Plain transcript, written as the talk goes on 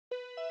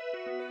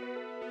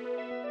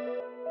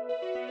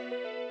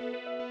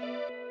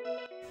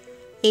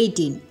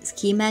18.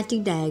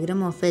 Schematic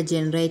diagram of a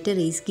generator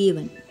is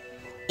given.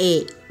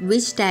 A.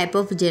 Which type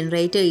of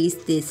generator is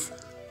this?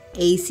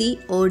 AC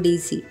or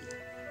DC?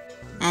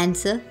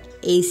 Answer: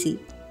 AC.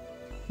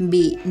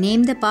 B.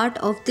 Name the part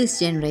of this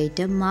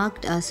generator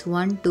marked as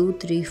 1, 2,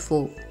 3,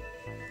 4.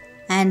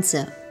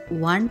 Answer: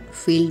 1.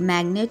 Field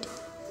magnet,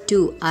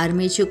 2.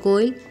 Armature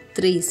coil,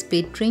 3.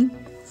 Split ring,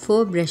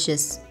 4.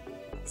 Brushes.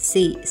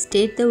 C.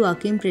 State the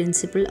working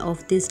principle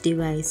of this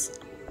device.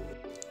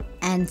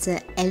 Answer: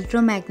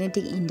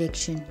 electromagnetic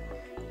induction.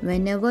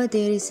 Whenever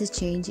there is a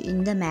change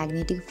in the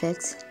magnetic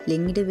flux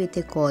linked with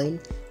a coil,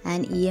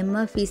 an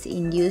EMF is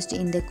induced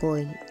in the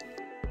coil.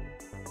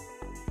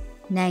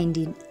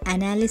 19.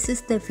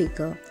 Analysis the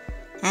figure.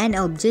 An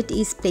object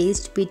is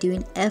placed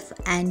between F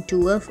and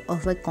 2F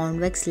of a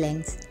convex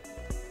length.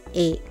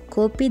 A.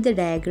 Copy the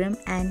diagram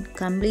and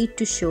complete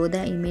to show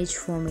the image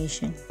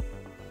formation.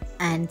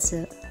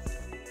 Answer: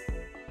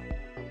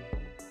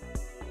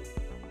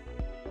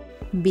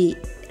 B.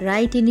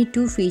 Write any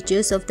two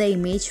features of the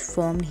image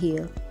formed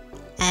here.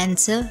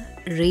 Answer: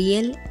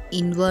 real,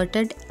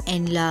 inverted,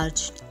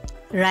 enlarged.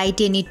 Write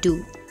any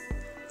two.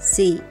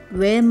 C.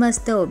 Where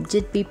must the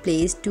object be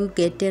placed to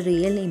get a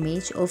real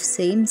image of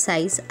same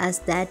size as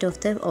that of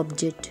the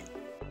object?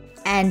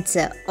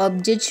 Answer: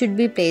 object should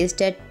be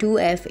placed at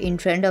 2F in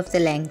front of the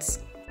lengths.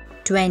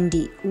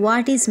 20.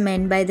 What is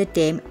meant by the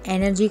term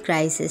energy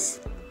crisis?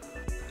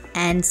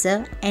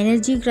 Answer: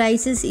 energy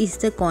crisis is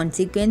the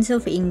consequence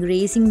of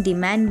increasing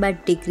demand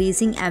but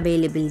decreasing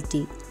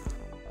availability.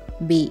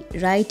 B.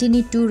 Write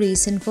any two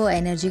reasons for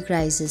energy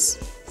crisis.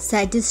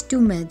 Suggest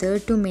two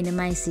methods to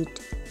minimize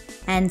it.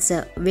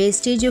 Answer: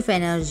 wastage of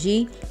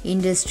energy,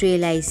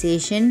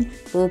 industrialization,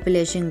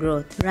 population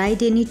growth.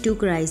 Write any two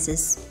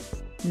crises.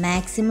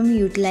 Maximum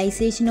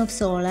utilization of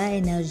solar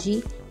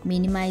energy,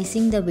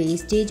 minimizing the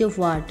wastage of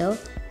water,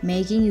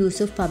 making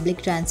use of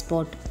public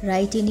transport.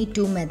 Write any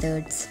two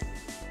methods.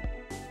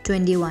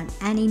 21.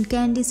 An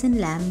incandescent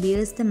lamp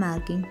bears the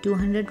marking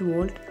 200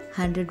 volt,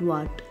 100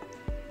 watt.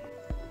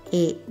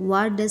 A.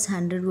 What does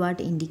 100 watt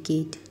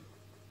indicate?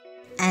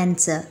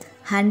 Answer: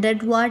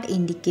 100 watt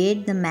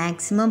indicate the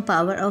maximum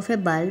power of a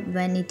bulb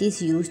when it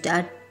is used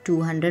at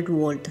 200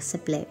 volt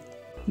supply.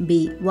 B.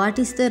 What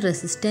is the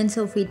resistance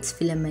of its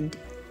filament?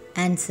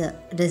 Answer: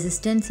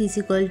 resistance is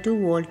equal to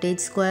voltage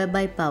square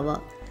by power.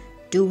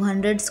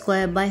 200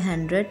 square by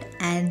 100.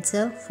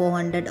 Answer: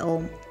 400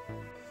 ohm.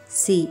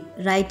 C.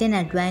 Write an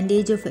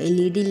advantage of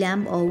LED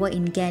lamp over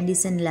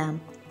incandescent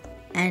lamp.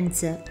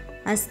 Answer: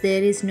 as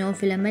there is no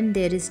filament,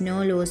 there is no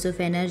loss of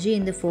energy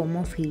in the form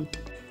of heat.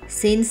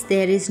 Since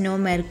there is no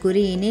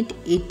mercury in it,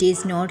 it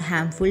is not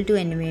harmful to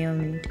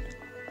environment.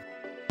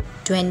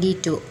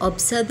 22.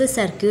 Observe the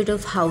circuit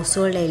of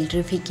household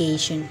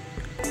electrification.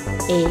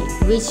 A.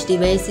 Which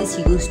device is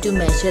used to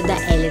measure the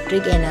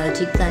electric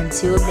energy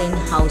consumed in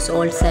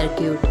household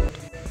circuit?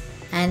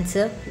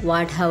 Answer: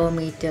 watt-hour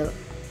meter.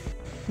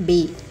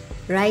 B.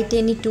 Write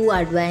any two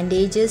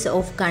advantages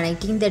of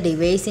connecting the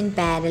device in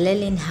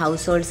parallel in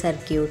household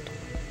circuit.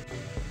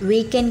 We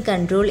can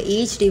control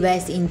each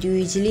device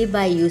individually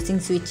by using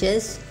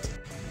switches.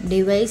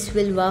 Device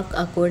will work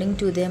according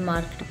to their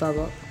marked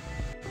power.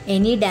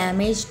 Any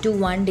damage to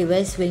one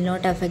device will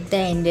not affect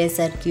the entire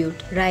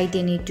circuit. Write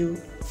any two.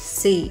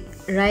 C.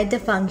 Write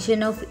the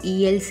function of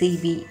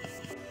ELCB.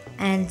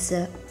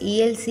 Answer: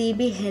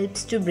 ELCB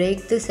helps to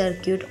break the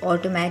circuit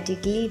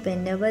automatically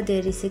whenever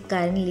there is a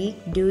current leak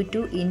due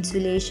to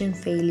insulation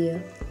failure.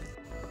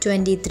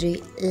 23.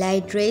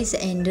 Light rays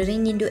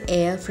entering into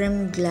air from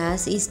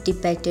glass is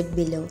depicted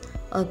below.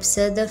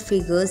 Observe the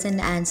figures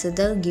and answer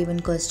the given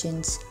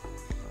questions.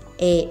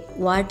 A.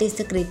 What is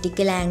the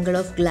critical angle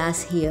of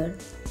glass here?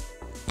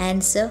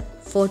 Answer: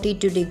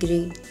 42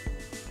 degree.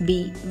 B.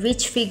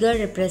 Which figure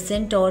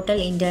represents total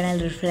internal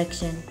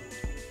reflection?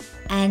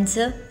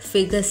 Answer: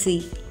 figure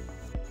C.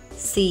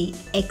 C.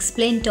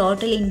 Explain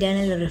total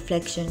internal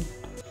reflection.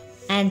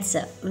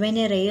 Answer: when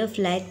a ray of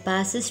light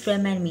passes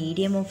from a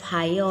medium of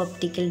higher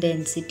optical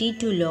density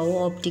to lower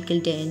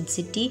optical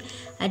density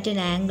at an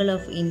angle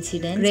of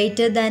incidence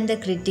greater than the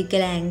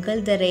critical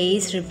angle, the ray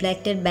is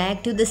reflected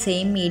back to the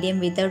same medium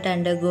without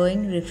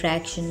undergoing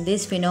refraction.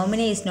 This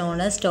phenomenon is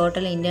known as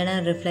total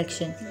internal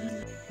reflection.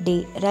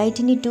 D. Write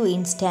any two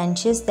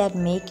instances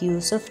that make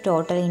use of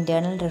total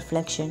internal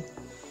reflection.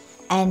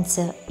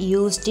 Answer: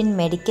 used in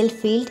medical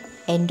field,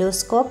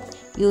 endoscope,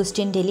 used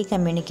in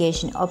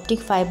telecommunication, optic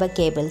fiber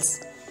cables.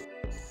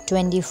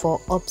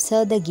 24.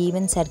 Observe the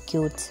given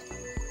circuits.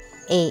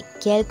 A.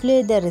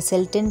 Calculate the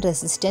resultant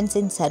resistance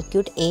in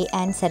circuit A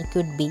and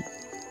circuit B.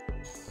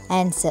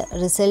 Answer: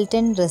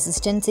 resultant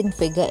resistance in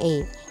figure A.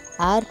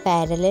 R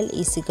parallel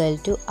is equal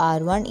to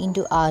R1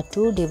 into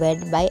R2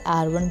 divided by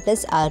R1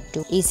 plus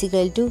R2 is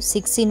equal to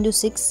 6 into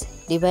 6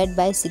 divided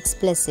by 6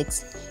 plus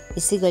 6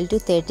 is equal to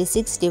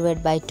 36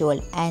 divided by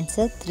 12.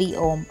 Answer: 3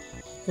 ohm.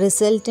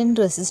 Resultant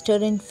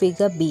resistor in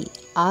figure B,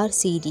 R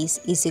series,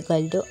 is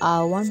equal to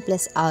R1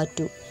 plus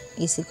R2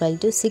 is equal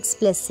to 6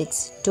 plus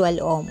 6, 12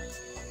 ohm.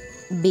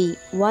 B.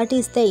 What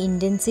is the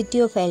intensity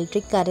of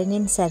electric current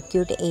in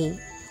circuit A?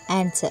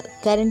 Answer.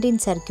 Current in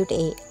circuit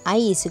A. I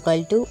is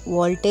equal to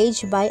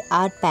voltage by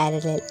R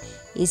parallel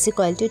is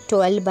equal to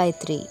 12 by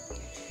 3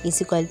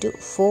 is equal to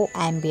 4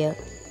 ampere.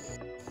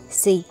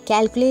 C.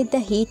 Calculate the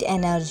heat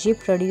energy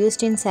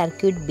produced in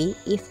circuit B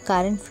if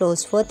current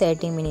flows for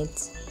 30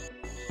 minutes.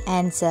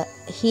 Answer.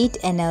 Heat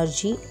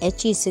energy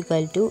H is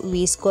equal to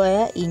V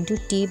square into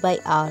T by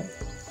R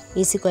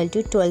is equal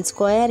to 12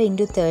 square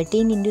into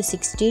 13 into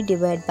 60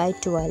 divided by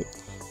 12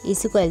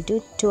 is equal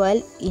to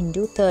 12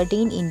 into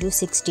 13 into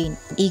 16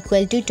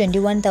 equal to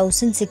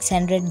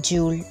 21,600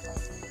 joule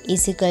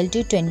is equal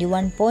to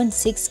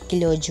 21.6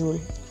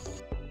 kilojoule.